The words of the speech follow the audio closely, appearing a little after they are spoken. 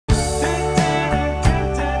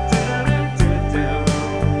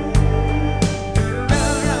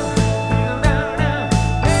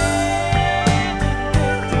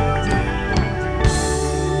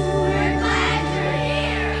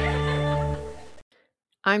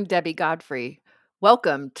I'm Debbie Godfrey.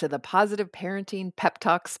 Welcome to the Positive Parenting Pep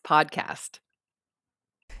Talks podcast.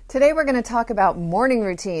 Today we're going to talk about morning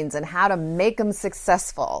routines and how to make them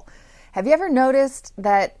successful. Have you ever noticed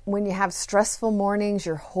that when you have stressful mornings,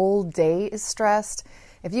 your whole day is stressed?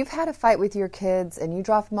 If you've had a fight with your kids and you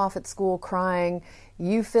drop them off at school crying,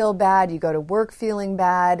 you feel bad, you go to work feeling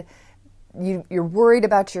bad, you're worried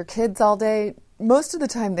about your kids all day, most of the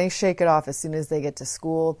time they shake it off as soon as they get to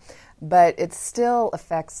school, but it still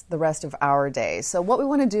affects the rest of our day. So what we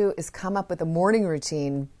want to do is come up with a morning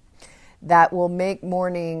routine that will make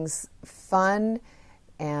mornings fun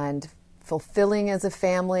and fulfilling as a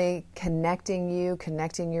family, connecting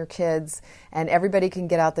your kids, and everybody can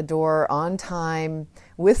get out the door on time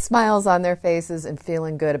with smiles on their faces and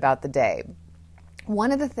feeling good about the day.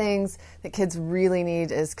 One of the things that kids really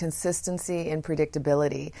need is consistency and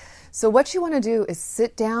predictability. So what you want to do is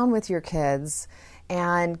sit down with your kids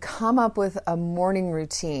and come up with a morning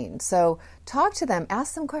routine. So talk to them,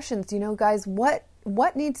 ask them questions. Guys,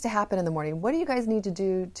 what needs to happen in the morning? What do you guys need to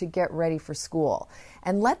do to get ready for school?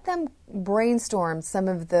 And let them brainstorm some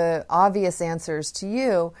of the obvious answers to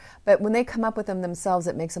you, but when they come up with them themselves,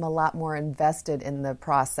 it makes them a lot more invested in the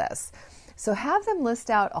process. So have them list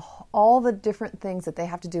out all the different things that they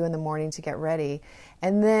have to do in the morning to get ready,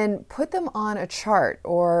 and then put them on a chart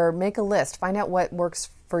or make a list. Find out what works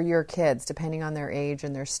for your kids depending on their age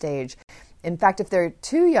and their stage. In fact, if they're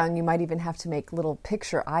too young, you might even have to make little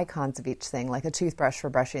picture icons of each thing, like a toothbrush for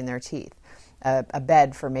brushing their teeth, a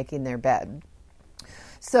bed for making their bed.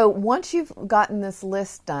 So once you've gotten this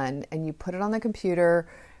list done and you put it on the computer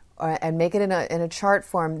and make it in a chart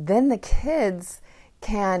form, then the kids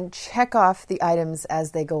can check off the items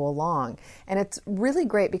as they go along. And it's really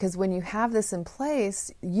great because when you have this in place,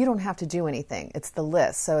 you don't have to do anything. It's the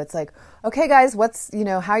list. So it's like, okay, guys,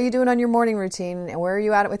 how are you doing on your morning routine? And where are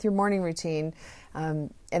you at with your morning routine? And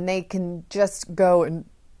they can just go and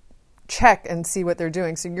check and see what they're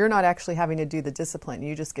doing. So you're not actually having to do the discipline.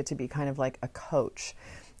 You just get to be kind of like a coach.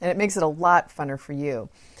 And it makes it a lot funner for you.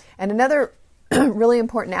 And another really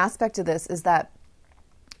important aspect of this is that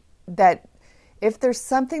if there's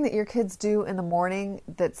something that your kids do in the morning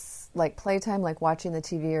that's like playtime, like watching the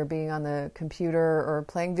TV or being on the computer or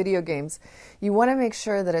playing video games, you want to make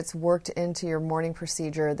sure that it's worked into your morning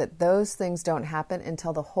procedure, that those things don't happen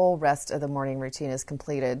until the whole rest of the morning routine is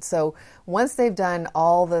completed. So once they've done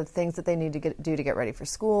all the things that they need to do to get ready for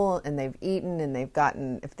school, and they've eaten and they've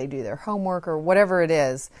gotten, if they do their homework or whatever it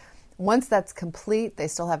is, once that's complete, they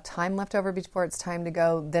still have time left over before it's time to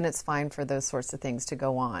go, then it's fine for those sorts of things to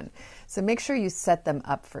go on. So make sure you set them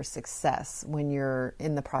up for success when you're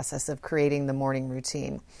in the process of creating the morning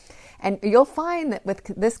routine. And you'll find that with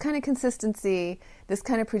this kind of consistency, this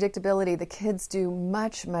kind of predictability, the kids do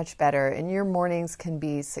much, much better. And your mornings can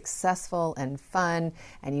be successful and fun,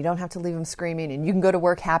 and you don't have to leave them screaming, and you can go to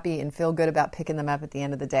work happy and feel good about picking them up at the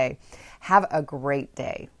end of the day. Have a great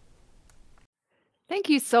day. Thank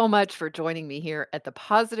you so much for joining me here at the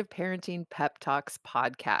Positive Parenting Pep Talks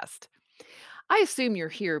podcast. I assume you're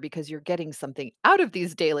here because you're getting something out of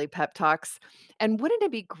these daily pep talks. And wouldn't it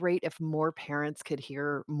be great if more parents could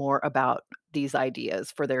hear more about these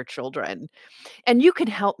ideas for their children? And you can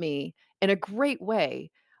help me in a great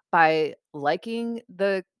way by liking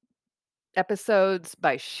the episodes,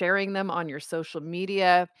 by sharing them on your social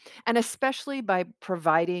media, and especially by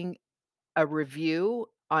providing a review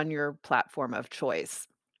on your platform of choice.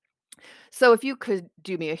 So if you could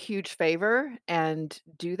do me a huge favor and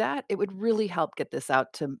do that, it would really help get this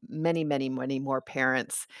out to many, many, many more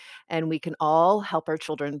parents. And we can all help our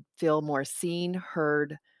children feel more seen,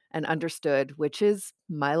 heard, and understood, which is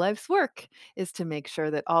my life's work, is to make sure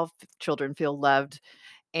that all children feel loved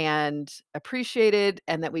and appreciated,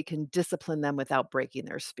 and that we can discipline them without breaking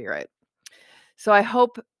their spirit. So I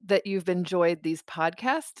hope that you've enjoyed these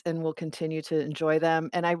podcasts and will continue to enjoy them.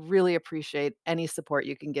 And I really appreciate any support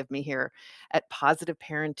you can give me here at Positive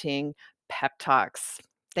Parenting Pep Talks.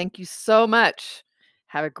 Thank you so much.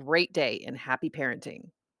 Have a great day and happy parenting.